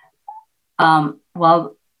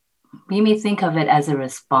 While we may think of it as a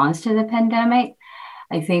response to the pandemic,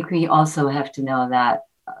 I think we also have to know that,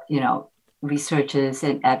 researchers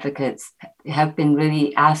and advocates have been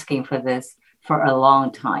really asking for this for a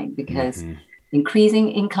long time because increasing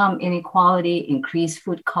income inequality, increased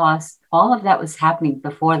food costs, all of that was happening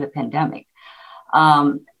before the pandemic.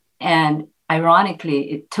 And ironically,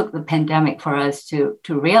 it took the pandemic for us to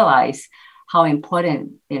realize how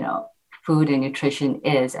important, food and nutrition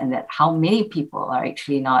is, and that how many people are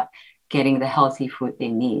actually not getting the healthy food they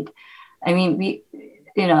need. I mean,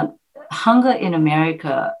 hunger in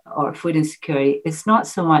America or food insecurity is not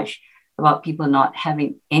so much about people not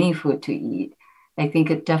having any food to eat. I think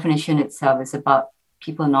a definition itself is about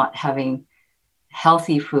people not having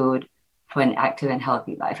healthy food for an active and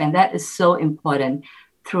healthy life. And that is so important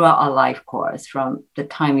throughout our life course from the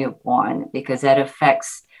time you're born, because that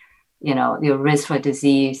affects, your risk for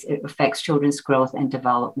disease, it affects children's growth and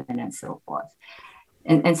development and so forth.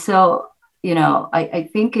 And so, I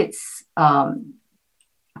think it's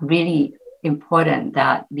really important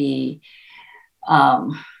that we,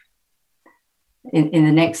 in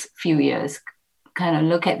the next few years, kind of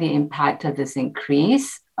look at the impact of this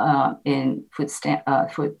increase in food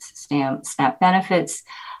stamp SNAP benefits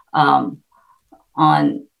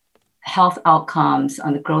on health outcomes,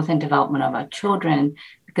 on the growth and development of our children,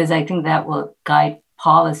 because I think that will guide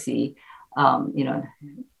policy,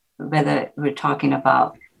 whether we're talking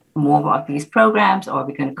about more about these programs or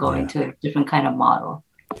we're going to go into a different kind of model.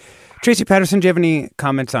 Tracy Patterson, do you have any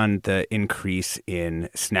comments on the increase in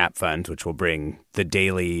SNAP funds, which will bring the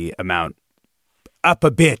daily amount up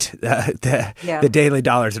a bit, the daily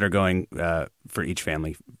dollars that are going for each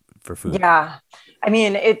family for food? Yeah. I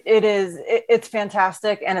mean, it's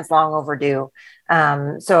fantastic and it's long overdue.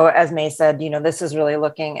 So as May said, this is really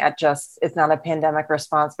looking at it's not a pandemic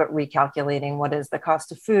response, but recalculating what is the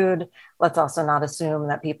cost of food. Let's also not assume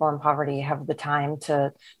that people in poverty have the time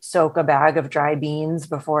to soak a bag of dry beans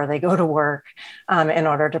before they go to work in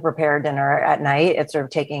order to prepare dinner at night. It's sort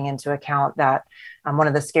of taking into account that one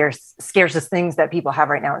of the scarcest things that people have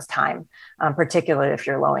right now is time, particularly if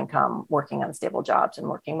you're low income, working unstable jobs and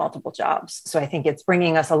working multiple jobs. So I think it's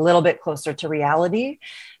bringing us a little bit closer to reality.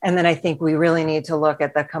 And then I think we really need to look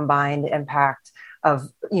at the combined impact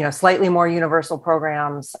of, slightly more universal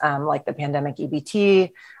programs like the pandemic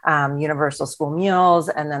EBT, universal school meals,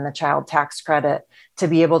 and then the child tax credit to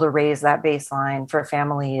be able to raise that baseline for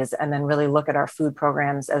families, and then really look at our food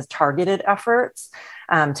programs as targeted efforts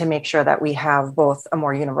to make sure that we have both a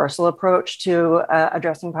more universal approach to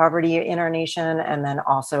addressing poverty in our nation, and then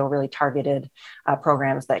also really targeted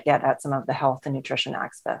programs that get at some of the health and nutrition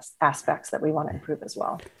aspects that we want to improve as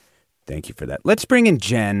well. Thank you for that. Let's bring in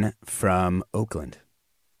Jen from Oakland.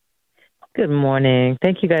 Good morning.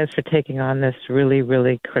 Thank you guys for taking on this really,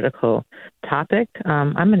 really critical topic.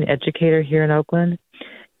 I'm an educator here in Oakland,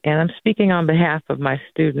 and I'm speaking on behalf of my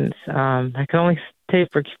students. I can only stay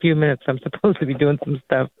for a few minutes. I'm supposed to be doing some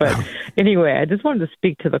stuff. But anyway, I just wanted to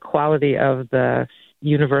speak to the quality of the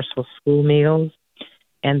universal school meals.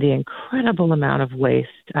 and the incredible amount of waste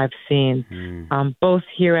I've seen, both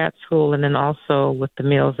here at school and then also with the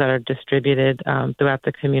meals that are distributed throughout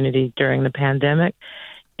the community during the pandemic.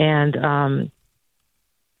 And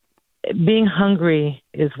being hungry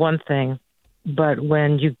is one thing, but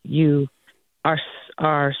when you are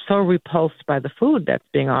so repulsed by the food that's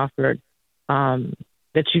being offered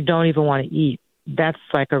that you don't even want to eat, that's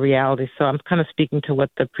like a reality. So I'm kind of speaking to what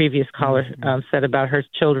the previous caller said about her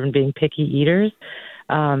children being picky eaters.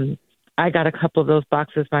 I got a couple of those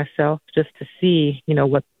boxes myself just to see,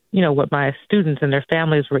 what my students and their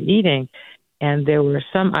families were eating. And there were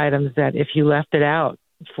some items that if you left it out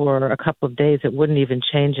for a couple of days, it wouldn't even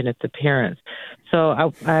change in its appearance.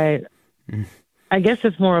 So I guess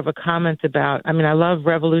it's more of a comment about, I love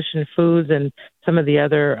Revolution Foods and some of the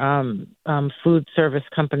other food service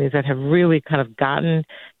companies that have really kind of gotten,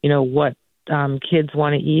 what kids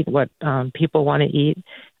want to eat, what people want to eat.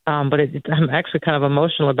 But I'm actually kind of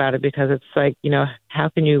emotional about it because it's like, how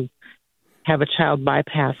can you have a child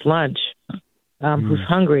bypass lunch who's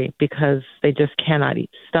hungry because they just cannot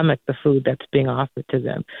stomach the food that's being offered to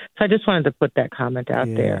them? So I just wanted to put that comment out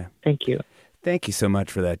there. Thank you. Thank you so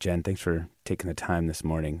much for that, Jen. Thanks for taking the time this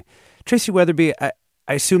morning. Tracy Weatherby, I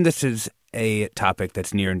assume this is a topic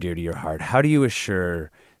that's near and dear to your heart. How do you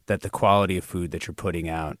assure that the quality of food that you're putting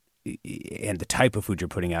out and the type of food you're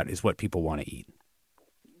putting out is what people want to eat?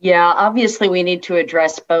 Yeah, obviously we need to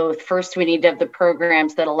address both. First, we need to have the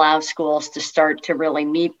programs that allow schools to start to really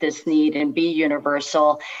meet this need and be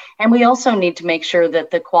universal. And we also need to make sure that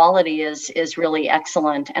the quality is really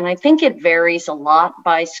excellent. And I think it varies a lot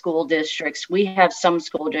by school districts. We have some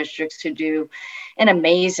school districts who do an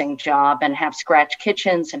amazing job and have scratch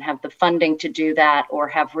kitchens and have the funding to do that, or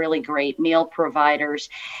have really great meal providers.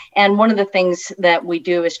 And one of the things that we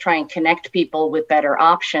do is try and connect people with better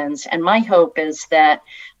options. And my hope is that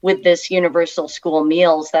with this universal school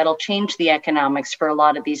meals, that'll change the economics for a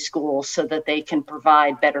lot of these schools so that they can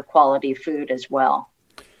provide better quality food as well.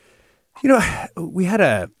 We had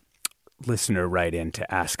a listener write in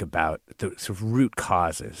to ask about the sort of root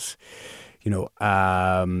causes.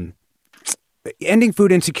 Ending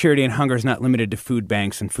food insecurity and hunger is not limited to food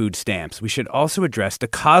banks and food stamps. We should also address the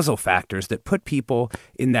causal factors that put people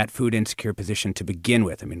in that food insecure position to begin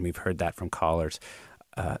with. We've heard that from callers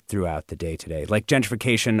throughout the day today, like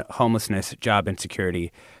gentrification, homelessness, job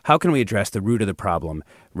insecurity. How can we address the root of the problem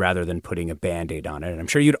rather than putting a Band-Aid on it? And I'm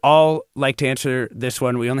sure you'd all like to answer this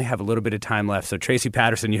one. We only have a little bit of time left. So Tracy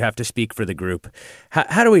Patterson, you have to speak for the group.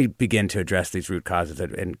 How do we begin to address these root causes?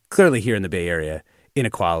 And clearly here in the Bay Area,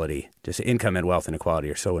 inequality, just income and wealth inequality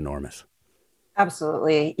are so enormous.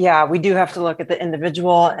 Absolutely. Yeah, we do have to look at the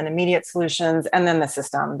individual and immediate solutions and then the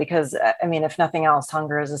system, because if nothing else,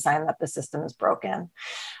 hunger is a sign that the system is broken.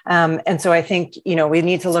 And so I think, we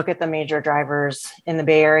need to look at the major drivers in the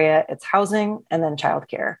Bay Area. It's housing and then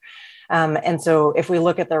childcare. And so if we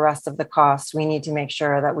look at the rest of the costs, we need to make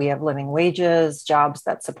sure that we have living wages, jobs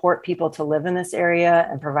that support people to live in this area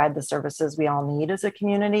and provide the services we all need as a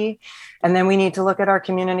community. And then we need to look at our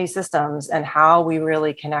community systems and how we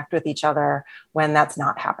really connect with each other when that's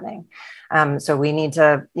not happening. So we need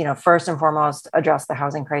to, first and foremost, address the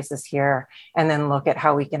housing crisis here, and then look at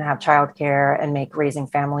how we can have childcare and make raising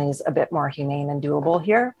families a bit more humane and doable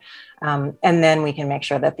here. And then we can make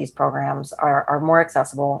sure that these programs are more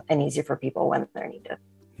accessible and easy for people when they're needed.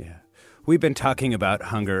 Yeah. We've been talking about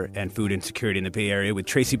hunger and food insecurity in the Bay Area with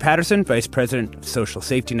Tracy Patterson, Vice President of Social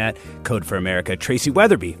Safety Net, Code for America, Tracy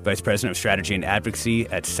Weatherby, Vice President of Strategy and Advocacy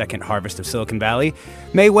at Second Harvest of Silicon Valley,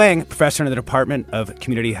 May Wang, Professor in the Department of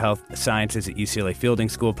Community Health Sciences at UCLA Fielding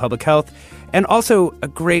School of Public Health, and also a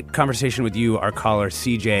great conversation with you, our caller,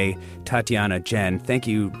 CJ, Tatiana, Jen. Thank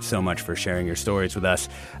you so much for sharing your stories with us.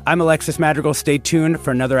 I'm Alexis Madrigal. Stay tuned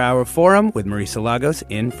for another hour of Forum with Marisa Lagos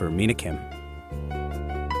in for Mina Kim.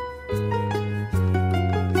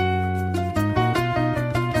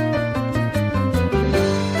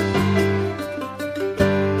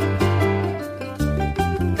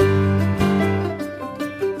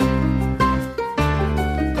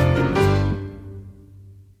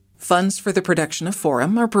 Funds for the production of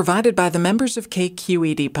Forum are provided by the members of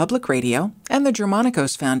KQED Public Radio and the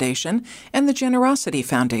Germanicos Foundation and the Generosity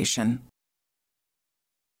Foundation.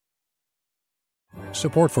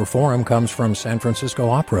 Support for Forum comes from San Francisco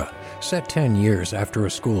Opera. Set 10 years after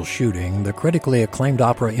a school shooting, the critically acclaimed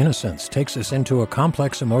opera Innocence takes us into a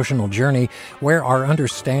complex emotional journey where our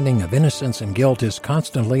understanding of innocence and guilt is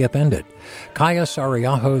constantly upended. Kaya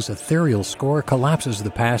Sariaho's ethereal score collapses the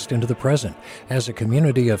past into the present as a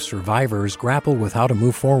community of survivors grapple with how to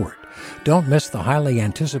move forward. Don't miss the highly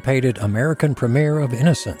anticipated American premiere of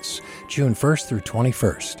Innocence, June 1st through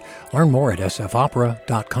 21st. Learn more at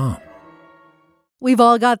sfopera.com. We've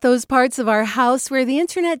all got those parts of our house where the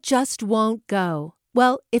internet just won't go.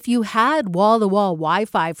 Well, if you had wall-to-wall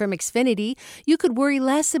Wi-Fi from Xfinity, you could worry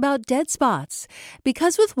less about dead spots.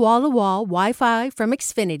 Because with wall-to-wall Wi-Fi from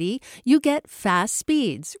Xfinity, you get fast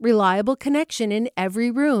speeds, reliable connection in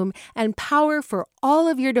every room, and power for all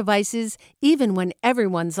of your devices, even when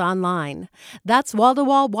everyone's online. That's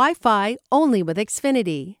wall-to-wall Wi-Fi only with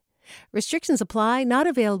Xfinity. Restrictions apply, not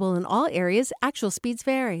available in all areas. Actual speeds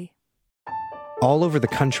vary. All over the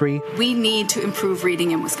country, we need to improve reading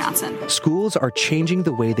in Wisconsin. Schools are changing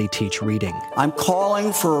the way they teach reading. I'm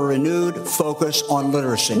calling for a renewed focus on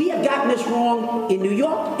literacy. We have gotten this wrong in New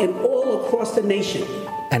York and all across the nation.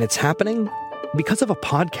 And it's happening because of a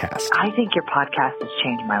podcast. I think your podcast has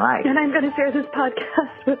changed my life. And I'm going to share this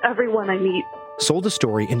podcast with everyone I meet. Sold a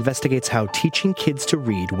Story investigates how teaching kids to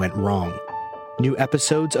read went wrong. New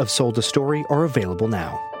episodes of Sold a Story are available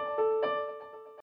now.